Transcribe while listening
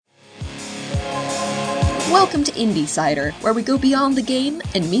Welcome to IndieCider, where we go beyond the game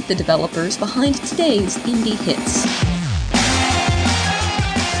and meet the developers behind today's indie hits.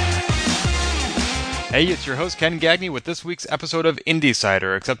 Hey, it's your host Ken Gagney with this week's episode of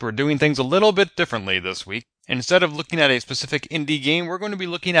IndieCider, except we're doing things a little bit differently this week. Instead of looking at a specific indie game, we're going to be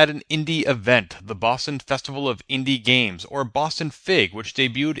looking at an indie event, the Boston Festival of Indie Games, or Boston FIG, which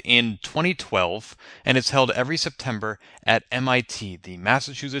debuted in 2012, and it's held every September at MIT, the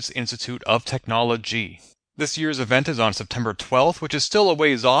Massachusetts Institute of Technology. This year's event is on September 12th, which is still a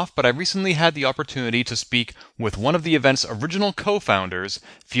ways off, but I recently had the opportunity to speak with one of the event's original co-founders,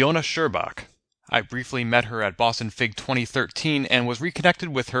 Fiona Sherbach. I briefly met her at Boston FIG 2013 and was reconnected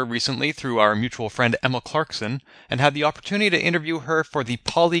with her recently through our mutual friend Emma Clarkson, and had the opportunity to interview her for the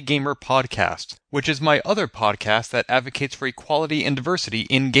Polygamer podcast, which is my other podcast that advocates for equality and diversity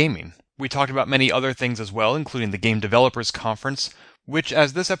in gaming. We talked about many other things as well, including the Game Developers Conference, which,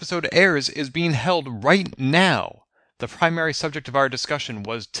 as this episode airs, is being held right now. The primary subject of our discussion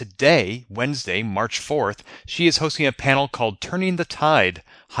was today, Wednesday, March 4th. She is hosting a panel called Turning the Tide,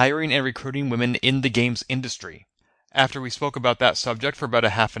 Hiring and Recruiting Women in the Games Industry. After we spoke about that subject for about a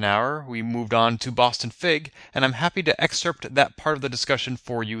half an hour, we moved on to Boston FIG, and I'm happy to excerpt that part of the discussion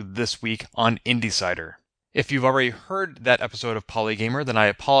for you this week on IndieCider. If you've already heard that episode of Polygamer, then I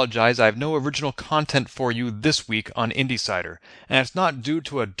apologize. I have no original content for you this week on IndieCider. And it's not due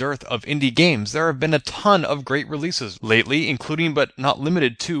to a dearth of indie games. There have been a ton of great releases lately, including but not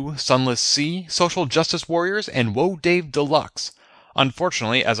limited to Sunless Sea, Social Justice Warriors, and Whoa Dave Deluxe.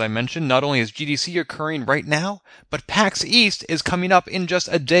 Unfortunately, as I mentioned, not only is GDC occurring right now, but PAX East is coming up in just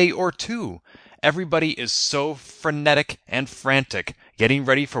a day or two. Everybody is so frenetic and frantic getting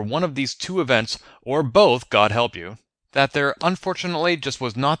ready for one of these two events, or both, God help you, that there unfortunately just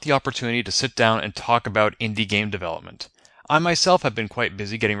was not the opportunity to sit down and talk about indie game development. I myself have been quite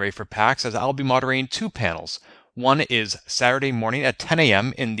busy getting ready for PAX, as I'll be moderating two panels. One is Saturday morning at 10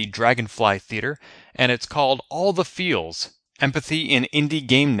 a.m. in the Dragonfly Theater, and it's called All the Feels, Empathy in Indie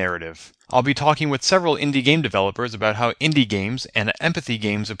Game Narrative. I'll be talking with several indie game developers about how indie games, and empathy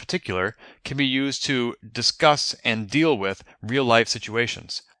games in particular, can be used to discuss and deal with real-life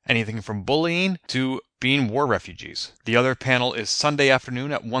situations. Anything from bullying to being war refugees. The other panel is Sunday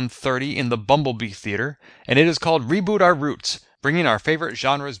afternoon at 1:30 in the Bumblebee Theater, and it is called Reboot Our Roots, Bringing Our Favorite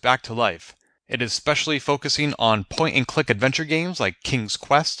Genres Back to Life. It is specially focusing on point-and-click adventure games like King's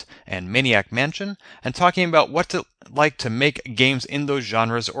Quest and Maniac Mansion, and talking about what it's like to make games in those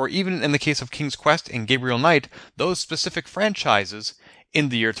genres, or even in the case of King's Quest and Gabriel Knight, those specific franchises in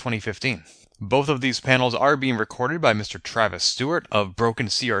the year 2015. Both of these panels are being recorded by Mr. Travis Stewart of Broken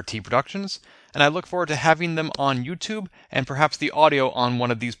CRT Productions, and I look forward to having them on YouTube and perhaps the audio on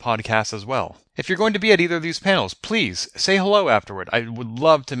one of these podcasts as well. If you're going to be at either of these panels, please say hello afterward. I would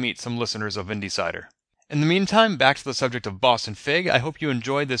love to meet some listeners of IndieCider. In the meantime, back to the subject of Boston FIG. I hope you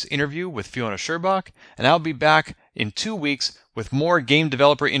enjoyed this interview with Fiona Sherbach, and I'll be back in 2 weeks with more game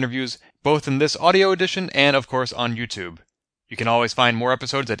developer interviews, both in this audio edition and, of course, on YouTube. You can always find more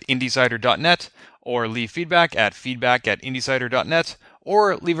episodes at IndieCider.net, or leave feedback at IndieCider.net,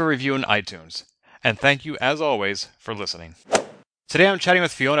 or leave a review in iTunes. And thank you, as always, for listening. Today I'm chatting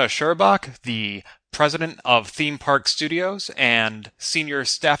with Fiona Sherbach, the president of Theme Park Studios and senior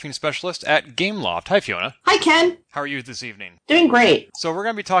staffing specialist at Gameloft. Hi, Fiona. Hi, Ken. How are you this evening? Doing great. So we're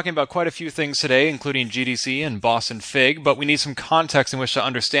going to be talking about quite a few things today, including GDC and Boston FIG, but we need some context in which to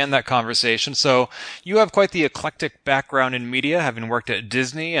understand that conversation. So you have quite the eclectic background in media, having worked at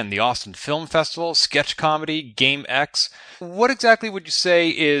Disney and the Austin Film Festival, Sketch Comedy, GameX. What exactly would you say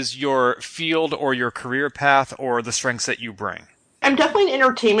is your field or your career path or the strengths that you bring? I'm definitely an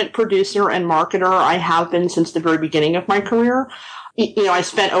entertainment producer and marketer. I have been since the very beginning of my career. I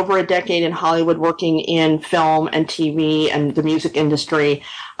spent over a decade in Hollywood working in film and TV and the music industry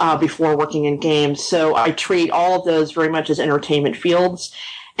before working in games. So I treat all of those very much as entertainment fields.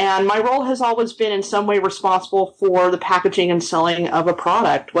 And my role has always been in some way responsible for the packaging and selling of a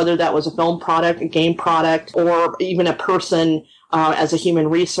product, whether that was a film product, a game product, or even a person as a human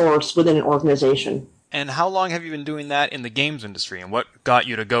resource within an organization. And how long have you been doing that in the games industry, and what got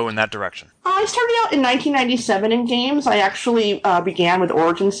you to go in that direction? I started out in 1997 in games. I actually began with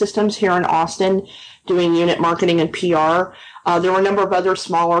Origin Systems here in Austin, doing unit marketing and PR. There were a number of other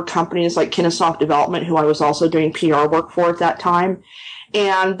smaller companies like Kennesoft Development, who I was also doing PR work for at that time.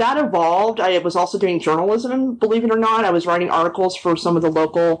 And that evolved. I was also doing journalism, believe it or not. I was writing articles for some of the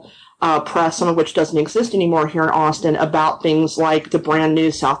local press, some of which doesn't exist anymore here in Austin, about things like the brand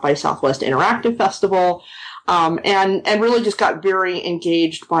new South by Southwest Interactive Festival, and really just got very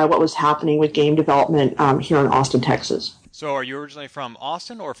engaged by what was happening with game development here in Austin, Texas. So are you originally from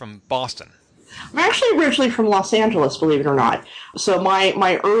Austin or from Boston? I'm actually originally from Los Angeles, believe it or not. So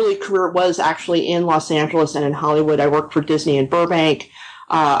my early career was actually in Los Angeles and in Hollywood. I worked for Disney in Burbank.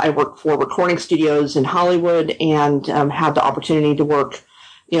 I worked for recording studios in Hollywood and had the opportunity to work,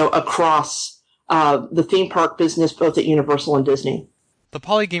 across the theme park business, both at Universal and Disney. The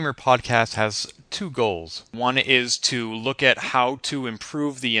Polygamer podcast has two goals. One is to look at how to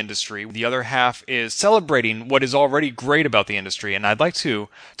improve the industry. The other half is celebrating what is already great about the industry. And I'd like to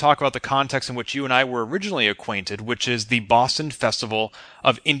talk about the context in which you and I were originally acquainted, which is the Boston Festival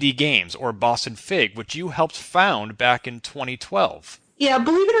of Indie Games, or Boston FIG, which you helped found back in 2012. Yeah,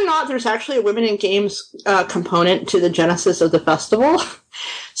 believe it or not, there's actually a Women in Games component to the genesis of the festival.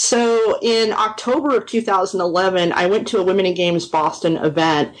 So in October of 2011, I went to a Women in Games Boston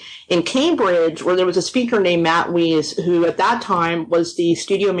event in Cambridge where there was a speaker named Matt Weiss, who at that time was the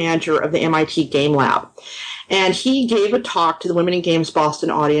studio manager of the MIT Game Lab. And he gave a talk to the Women in Games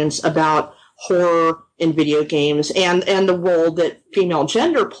Boston audience about horror in video games and the role that female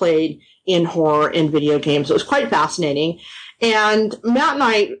gender played in horror in video games. It was quite fascinating. And Matt and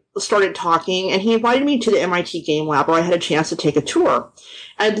I started talking, and he invited me to the MIT Game Lab where I had a chance to take a tour.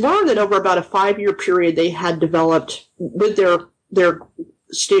 I'd learned that over about a 5-year period, they had developed with their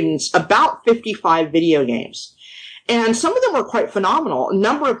students about 55 video games. And some of them were quite phenomenal. A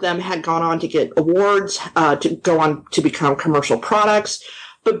number of them had gone on to get awards, to go on to become commercial products.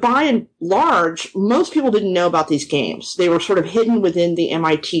 But by and large, most people didn't know about these games. They were sort of hidden within the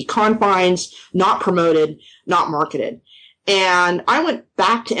MIT confines, not promoted, not marketed. And I went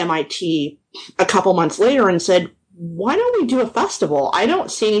back to MIT a couple months later and said, why don't we do a festival? I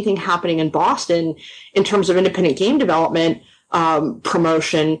don't see anything happening in Boston in terms of independent game development,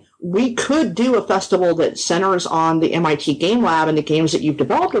 promotion. We could do a festival that centers on the MIT Game Lab and the games that you've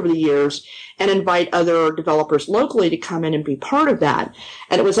developed over the years and invite other developers locally to come in and be part of that.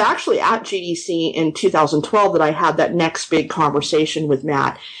 And it was actually at GDC in 2012 that I had that next big conversation with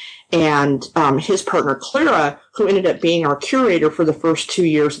Matt and his partner Clara, who ended up being our curator for the first 2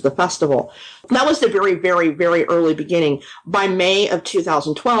 years of the festival. That was the very, very, very early beginning. By May of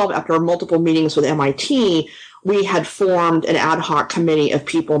 2012, after multiple meetings with MIT, we had formed an ad hoc committee of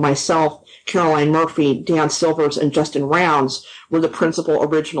people. Myself, Caroline Murphy, Dan Silvers, and Justin Rounds were the principal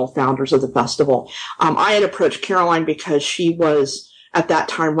original founders of the festival. I had approached Caroline because she was at that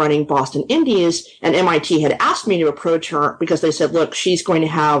time running Boston Indies, and MIT had asked me to approach her because they said, look, she's going to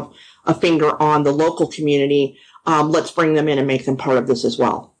have a finger on the local community. Let's bring them in and make them part of this as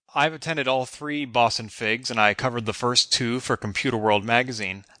well. I've attended all 3 Boston FIGs, and I covered the first 2 for Computer World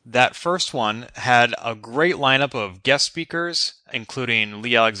magazine. That first one had a great lineup of guest speakers, including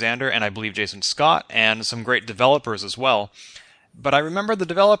Lee Alexander and I believe Jason Scott, and some great developers as well. But I remember the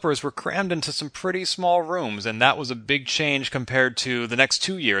developers were crammed into some pretty small rooms, and that was a big change compared to the next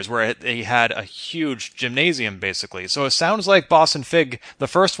 2 years where they had a huge gymnasium, basically. So it sounds like Boston FIG, the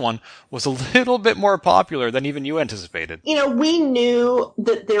first one, was a little bit more popular than even you anticipated. We knew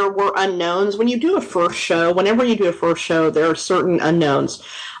that there were unknowns. When you do a first show, whenever you do a first show, there are certain unknowns.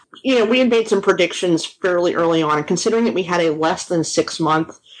 We had made some predictions fairly early on, and considering that we had a less than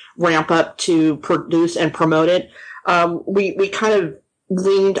 6-month ramp up to produce and promote it, we kind of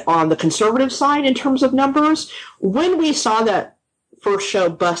leaned on the conservative side in terms of numbers. When we saw that first show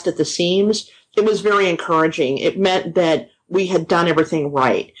bust at the seams, it was very encouraging. It meant that we had done everything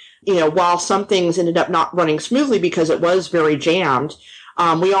right. While some things ended up not running smoothly because it was very jammed,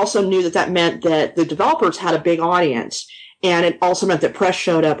 we also knew that meant that the developers had a big audience. And it also meant that press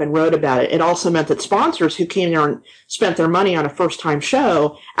showed up and wrote about it. It also meant that sponsors who came there and spent their money on a first-time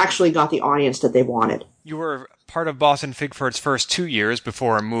show actually got the audience that they wanted. You were part of Boston FIG for its first 2 years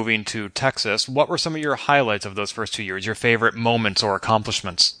before moving to Texas. What were some of your highlights of those first 2 years, your favorite moments or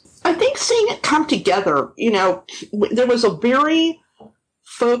accomplishments? I think seeing it come together, there was a very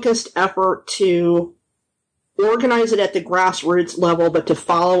focused effort to organize it at the grassroots level, but to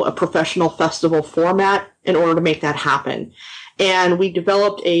follow a professional festival format in order to make that happen. And we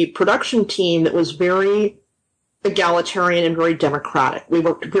developed a production team that was very egalitarian and very democratic. We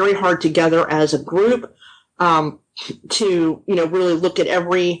worked very hard together as a group to, really look at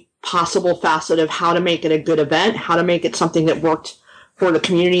every possible facet of how to make it a good event, how to make it something that worked for the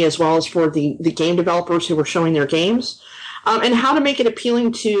community as well as for the game developers who were showing their games. And how to make it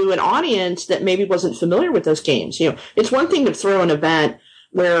appealing to an audience that maybe wasn't familiar with those games. It's one thing to throw an event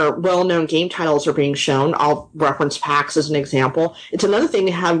where well-known game titles are being shown. I'll reference PAX as an example. It's another thing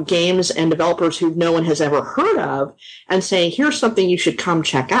to have games and developers who no one has ever heard of and say, here's something you should come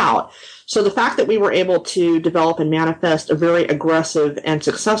check out. So the fact that we were able to develop and manifest a very aggressive and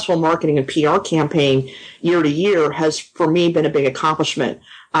successful marketing and PR campaign year to year has, for me, been a big accomplishment.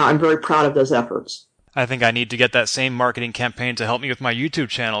 I'm very proud of those efforts. I think I need to get that same marketing campaign to help me with my YouTube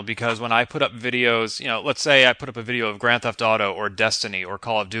channel, because when I put up videos, let's say I put up a video of Grand Theft Auto or Destiny or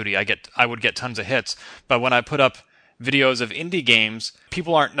Call of Duty, I would get tons of hits. But when I put up videos of indie games,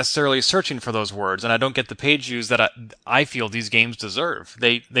 people aren't necessarily searching for those words, and I don't get the page views that I feel these games deserve.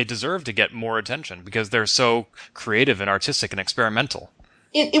 They deserve to get more attention because they're so creative and artistic and experimental.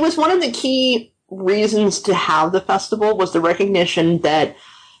 It was one of the key reasons to have the festival, was the recognition that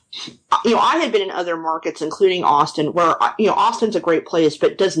I had been in other markets, including Austin, where, Austin's a great place,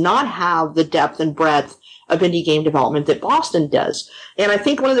 but does not have the depth and breadth of indie game development that Boston does. And I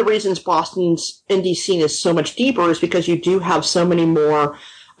think one of the reasons Boston's indie scene is so much deeper is because you do have so many more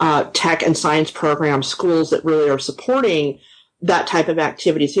tech and science programs, schools that really are supporting that type of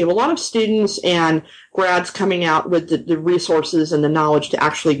activity. So you have a lot of students and grads coming out with the resources and the knowledge to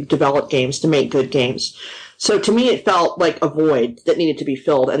actually develop games, to make good games. So to me, it felt like a void that needed to be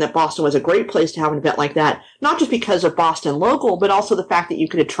filled, and that Boston was a great place to have an event like that, not just because of Boston local, but also the fact that you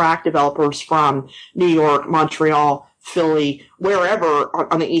could attract developers from New York, Montreal, Philly, wherever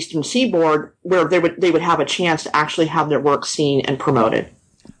on the Eastern Seaboard, where they would have a chance to actually have their work seen and promoted.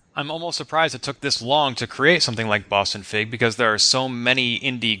 I'm almost surprised it took this long to create something like Boston Fig, because there are so many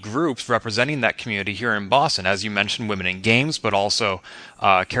indie groups representing that community here in Boston. As you mentioned, Women in Games, but also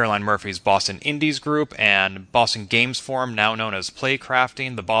Caroline Murphy's Boston Indies Group and Boston Games Forum, now known as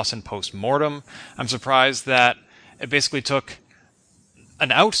Playcrafting, the Boston Postmortem. I'm surprised that it basically took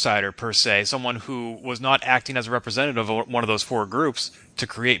an outsider, per se, someone who was not acting as a representative of one of those four groups, to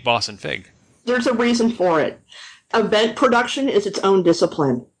create Boston Fig. There's a reason for it. Event production is its own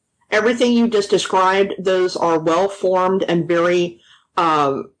discipline. Everything you just described, those are well-formed and very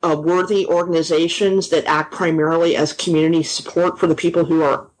worthy organizations that act primarily as community support for the people who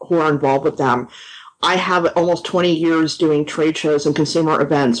are involved with them. I have almost 20 years doing trade shows and consumer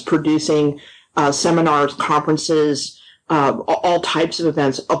events, producing seminars, conferences, all types of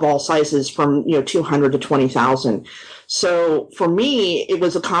events of all sizes, from 200 to 20,000. So for me, it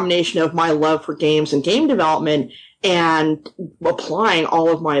was a combination of my love for games and game development and applying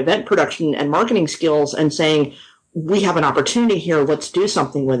all of my event production and marketing skills and saying, we have an opportunity here, let's do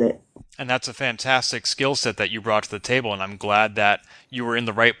something with it. And that's a fantastic skill set that you brought to the table, and I'm glad that you were in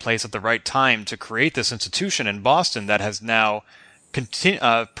the right place at the right time to create this institution in Boston that has now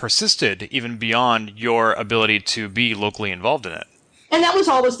persisted even beyond your ability to be locally involved in it. And that was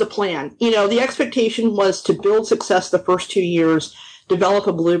always the plan. The expectation was to build success the first 2 years, develop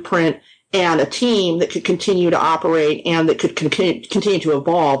a blueprint, and a team that could continue to operate and that could continue to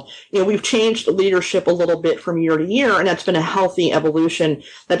evolve. We've changed the leadership a little bit from year to year, and that's been a healthy evolution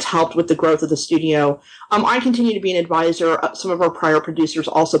that's helped with the growth of the studio. I continue to be an advisor. Some of our prior producers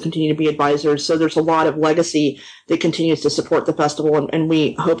also continue to be advisors, so there's a lot of legacy that continues to support the festival, and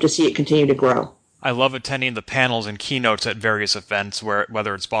we hope to see it continue to grow. I love attending the panels and keynotes at various events,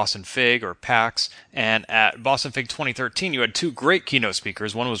 whether it's Boston Fig or PAX. And at Boston Fig 2013, you had two great keynote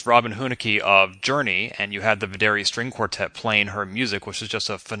speakers. One was Robin Hunicke of Journey, and you had the Videri String Quartet playing her music, which is just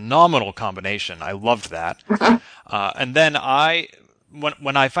a phenomenal combination. I loved that. And then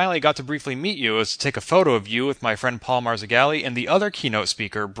when I finally got to briefly meet you, it was to take a photo of you with my friend Paul Marzagalli and the other keynote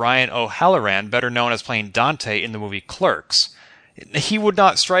speaker, Brian O'Halloran, better known as playing Dante in the movie Clerks. He would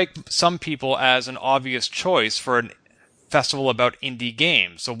not strike some people as an obvious choice for a festival about indie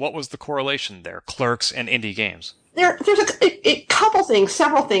games. So what was the correlation there, Clerks and indie games? There's a couple things,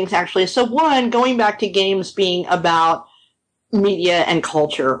 several things actually. So one, going back to games being about media and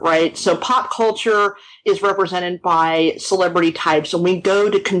culture, right? So pop culture is represented by celebrity types. When we go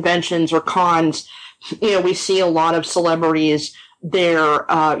to conventions or cons, we see a lot of celebrities there,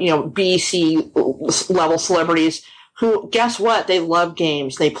 B, C level celebrities who, guess what? They love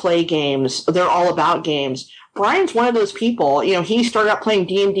games. They play games. They're all about games. Brian's one of those people. He started out playing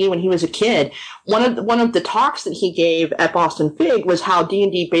D&D when he was a kid. One of the talks that he gave at Boston Fig was how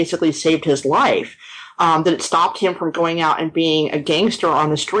D&D basically saved his life. That it stopped him from going out and being a gangster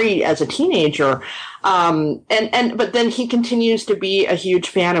on the street as a teenager. But then he continues to be a huge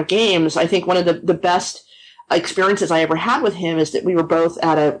fan of games. I think one of the best experiences I ever had with him is that we were both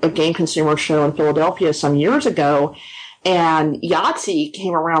at a game consumer show in Philadelphia some years ago, and Yahtzee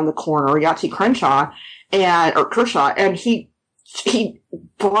came around the corner, Yahtzee Kershaw, and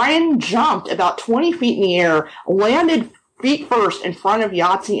Brian jumped about 20 feet in the air, landed feet first in front of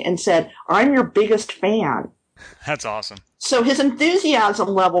Yahtzee, and said, "I'm your biggest fan." That's awesome. So his enthusiasm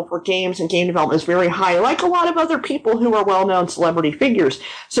level for games and game development is very high, like a lot of other people who are well-known celebrity figures.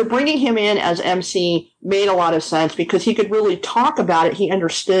 So bringing him in as MC made a lot of sense because he could really talk about it. He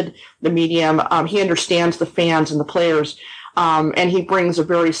understood the medium. He understands the fans and the players. And he brings a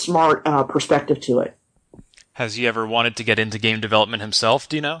very smart perspective to it. Has he ever wanted to get into game development himself,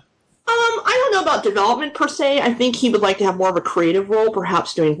 do you know? I don't know about development per se. I think he would like to have more of a creative role,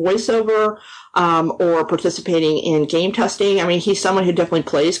 perhaps doing voiceover, or participating in game testing. I mean, he's someone who definitely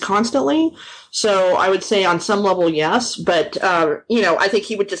plays constantly. So I would say on some level, yes. But, I think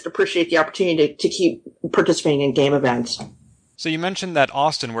he would just appreciate the opportunity to keep participating in game events. So you mentioned that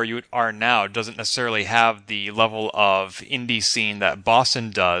Austin, where you are now, doesn't necessarily have the level of indie scene that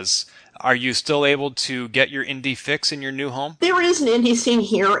Boston does. Are you still able to get your indie fix in your new home? There is an indie scene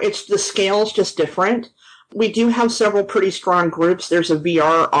here. The scale's just different. We do have several pretty strong groups. There's a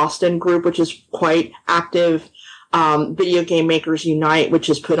VR Austin group, which is quite active. Video Game Makers Unite, which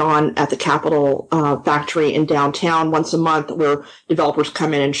is put on at the Capitol Factory in downtown once a month, where developers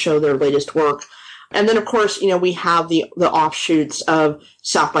come in and show their latest work. And then, of course, we have the offshoots of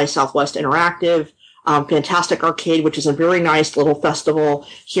South by Southwest Interactive, Fantastic Arcade, which is a very nice little festival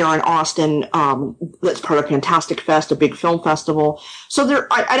here in Austin, that's part of Fantastic Fest, a big film festival. So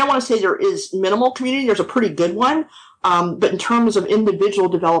I don't want to say there is minimal community. There's a pretty good one. But in terms of individual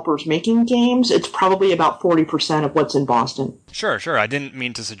developers making games, it's probably about 40% of what's in Boston. Sure. I didn't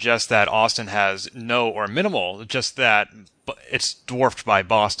mean to suggest that Austin has no or minimal, just that it's dwarfed by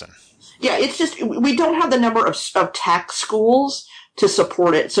Boston. Yeah, it's just, we don't have the number of tech schools to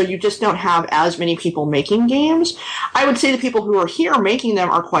support it, so you just don't have as many people making games. I would say the people who are here making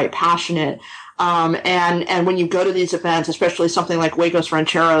them are quite passionate. And when you go to these events, especially something like Juegos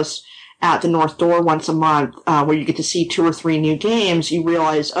Rancheros at the North Door once a month, where you get to see 2 or 3 new games, you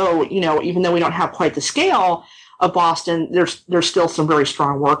realize, even though we don't have quite the scale of Boston, there's still some very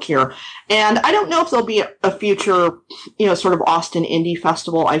strong work here. And I don't know if there'll be a future, sort of Austin Indie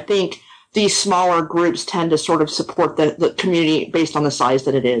Festival. I think these smaller groups tend to sort of support the community based on the size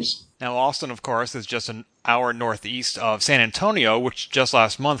that it is. Now, Austin, of course, is just an hour northeast of San Antonio, which just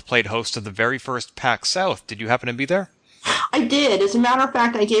last month played host to the very first PAX South. Did you happen to be there? I did. As a matter of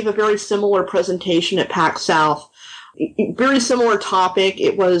fact, I gave a very similar presentation at PAX South. Very similar topic.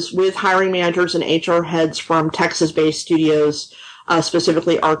 It was with hiring managers and HR heads from Texas-based studios,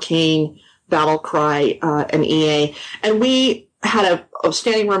 specifically Arcane, Battlecry, and EA. And we had a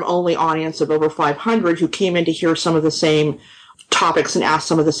standing room only audience of over 500 who came in to hear some of the same topics and ask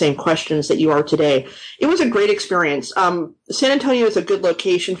some of the same questions that you are today. It was a great experience. San Antonio is a good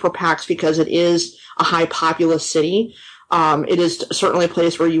location for PAX because it is a high populous city. It is certainly a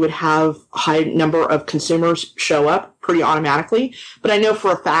place where you would have a high number of consumers show up pretty automatically. But I know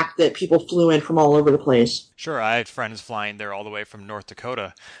for a fact that people flew in from all over the place. Sure, I had friends flying there all the way from North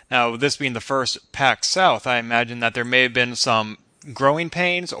Dakota. Now, this being the first PAX South, I imagine that there may have been some growing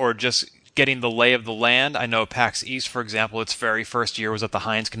pains or just getting the lay of the land. I know PAX East, for example, its very first year was at the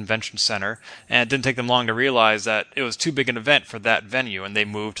Heinz Convention Center, and it didn't take them long to realize that it was too big an event for that venue, and they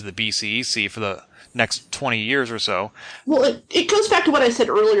moved to the BCEC for the next 20 years or so. Well, it goes back to what I said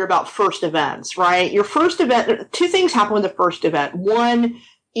earlier about first events, right? Your first event, 2 things happen with the first event. 1,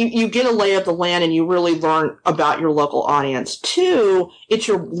 you get a lay of the land and you really learn about your local audience. 2, it's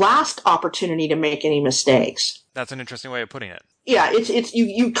your last opportunity to make any mistakes. That's an interesting way of putting it. Yeah, it's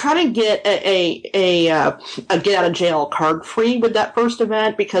you kind of get a get out of jail card free with that first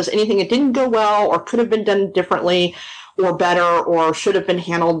event, because anything that didn't go well or could have been done differently or better or should have been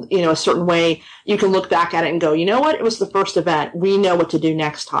handled, a certain way, you can look back at it and go, you know what? It was the first event. We know what to do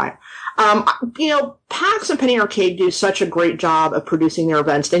next time. PAX and Penny Arcade do such a great job of producing their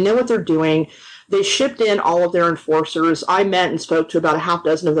events. They know what they're doing. They shipped in all of their enforcers. I met and spoke to about a half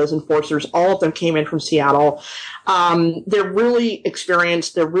dozen of those enforcers. All of them came in from Seattle. They're really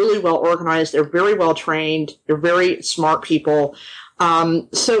experienced. They're really well organized. They're very well trained. They're very smart people.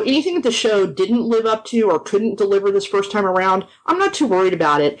 So anything that the show didn't live up to or couldn't deliver this first time around, I'm not too worried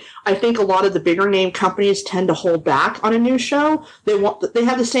about it. I think a lot of the bigger name companies tend to hold back on a new show. They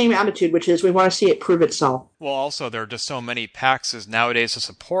have the same attitude, which is we want to see it prove itself. Well, also, there are just so many PAXs nowadays to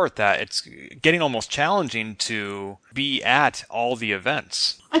support that it's getting almost challenging to be at all the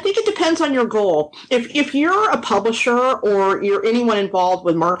events. I think it depends on your goal. If you're a publisher or you're anyone involved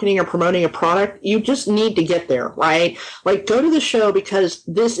with marketing or promoting a product, you just need to get there, right? Like, go to the show because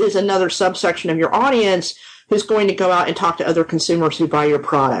this is another subsection of your audience who's going to go out and talk to other consumers who buy your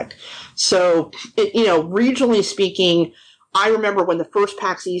product. So, regionally speaking, I remember when the first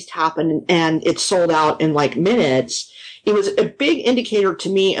PAX East happened and it sold out in like minutes. It was a big indicator to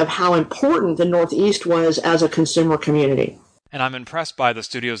me of how important the Northeast was as a consumer community. And I'm impressed by the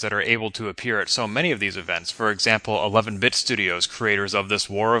studios that are able to appear at so many of these events. For example, 11-Bit Studios, creators of This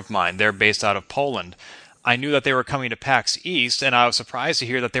War of Mine, they're based out of Poland. I knew that they were coming to PAX East, and I was surprised to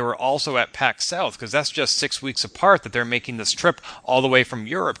hear that they were also at PAX South, because that's just 6 weeks apart that they're making this trip all the way from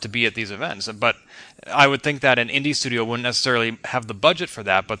Europe to be at these events. But I would think that an indie studio wouldn't necessarily have the budget for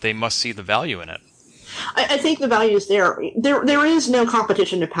that, but they must see the value in it. I think the value is there. There is no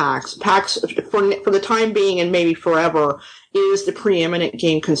competition to PAX. PAX, for the time being and maybe forever, is the preeminent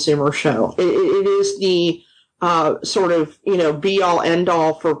game consumer show. It is the sort of, be-all,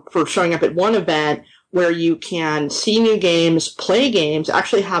 end-all for showing up at one event where you can see new games, play games,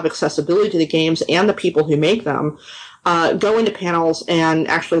 actually have accessibility to the games and the people who make them, go into panels and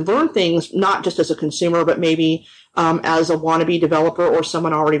actually learn things, not just as a consumer, but maybe as a wannabe developer or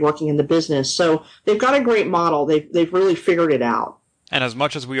someone already working in the business. So they've got a great model. They've really figured it out. And as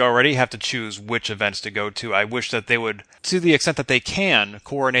much as we already have to choose which events to go to, I wish that they would, to the extent that they can,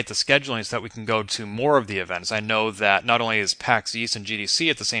 coordinate the scheduling so that we can go to more of the events. I know that not only is PAX East and GDC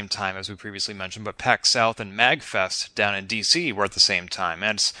at the same time, as we previously mentioned, but PAX South and MagFest down in DC were at the same time.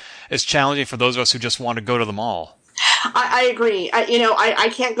 And it's challenging for those of us who just want to go to them all. I agree.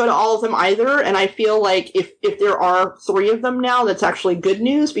 I can't go to all of them either, and I feel like if there are 3 of them now, that's actually good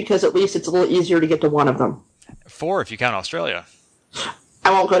news, because at least it's a little easier to get to one of them. 4 if you count Australia.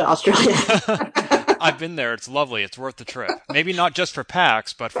 I won't go to Australia. I've been there. It's lovely. It's worth the trip. Maybe not just for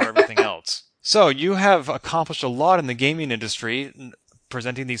PAX, but for everything else. So you have accomplished a lot in the gaming industry,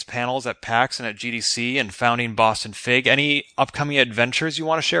 presenting these panels at PAX and at GDC and founding Boston Fig. Any upcoming adventures you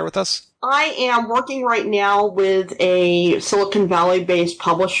want to share with us? I am working right now with a Silicon Valley-based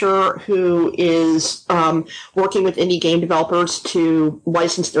publisher who is working with indie game developers to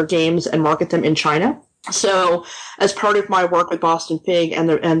license their games and market them in China. So as part of my work with Boston Fig and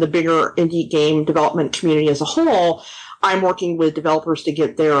the bigger indie game development community as a whole, I'm working with developers to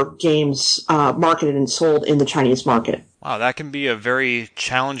get their games marketed and sold in the Chinese market. Wow, that can be a very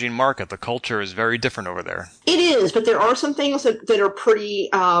challenging market. The culture is very different over there. It is, but there are some things that are pretty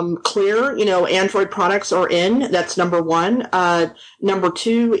clear. Android products are in. That's number one. Number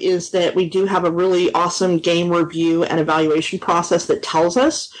 2 is that we do have a really awesome game review and evaluation process that tells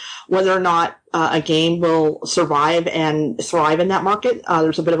us whether or not a game will survive and thrive in that market.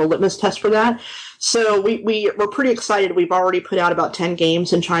 There's a bit of a litmus test for that. So we're pretty excited. We've already put out about 10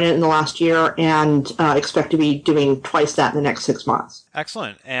 games in China in the last year and expect to be doing twice that in the next 6 months.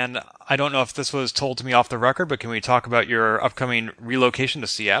 Excellent. And I don't know if this was told to me off the record, but can we talk about your upcoming relocation to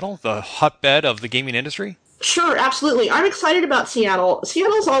Seattle, the hotbed of the gaming industry? Sure, absolutely. I'm excited about Seattle.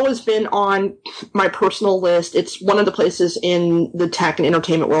 Seattle's always been on my personal list. It's one of the places in the tech and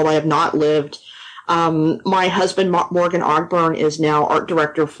entertainment world I have not lived. My husband, Morgan Ogburn, is now art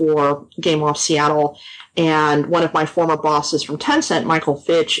director for Gameloft Seattle, and one of my former bosses from Tencent, Michael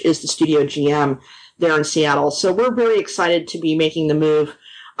Fitch, is the studio GM there in Seattle. So we're very excited to be making the move.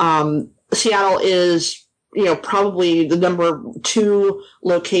 Seattle is probably the number 2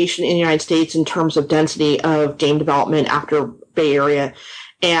 location in the United States in terms of density of game development after Bay Area.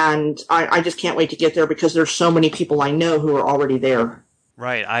 And I just can't wait to get there because there's so many people I know who are already there.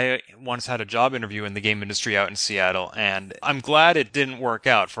 Right. I once had a job interview in the game industry out in Seattle, and I'm glad it didn't work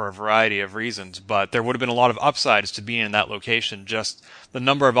out for a variety of reasons, but there would have been a lot of upsides to being in that location. Just the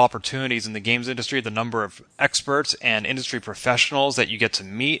number of opportunities in the games industry, the number of experts and industry professionals that you get to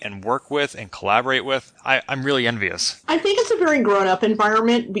meet and work with and collaborate with. I'm really envious. I think it's a very grown-up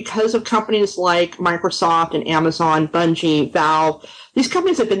environment because of companies like Microsoft and Amazon, Bungie, Valve. These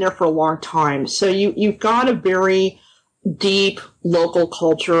companies have been there for a long time. So you've got a very deep local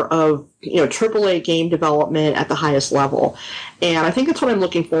culture of AAA game development at the highest level, and I think that's what I'm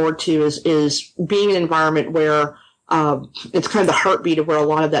looking forward to is being in an environment where it's kind of the heartbeat of where a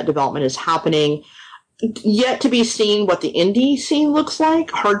lot of that development is happening. Yet to be seen what the indie scene looks like.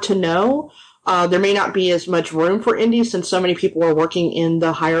 Hard to know. There may not be as much room for indies since so many people are working in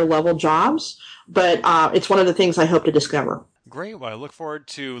the higher level jobs, but it's one of the things I hope to discover. Great. Well, I look forward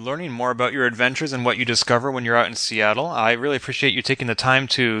to learning more about your adventures and what you discover when you're out in Seattle. I really appreciate you taking the time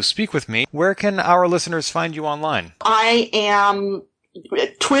to speak with me. Where can our listeners find you online?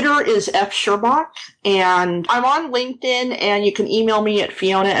 Twitter is F. Scherbach, and I'm on LinkedIn, and you can email me at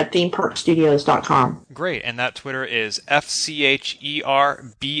fiona@themeparkstudios.com. Great. And that Twitter is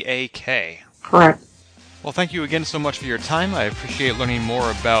FCHERBAK. Correct. Well, thank you again so much for your time. I appreciate learning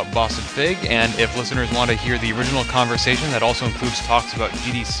more about Boston Fig, and if listeners want to hear the original conversation that also includes talks about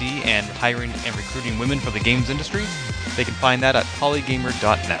GDC and hiring and recruiting women for the games industry, they can find that at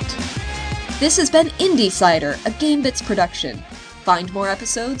polygamer.net. This has been IndieCider, a GameBits production. Find more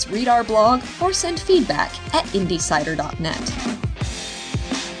episodes, read our blog, or send feedback at indiecider.net.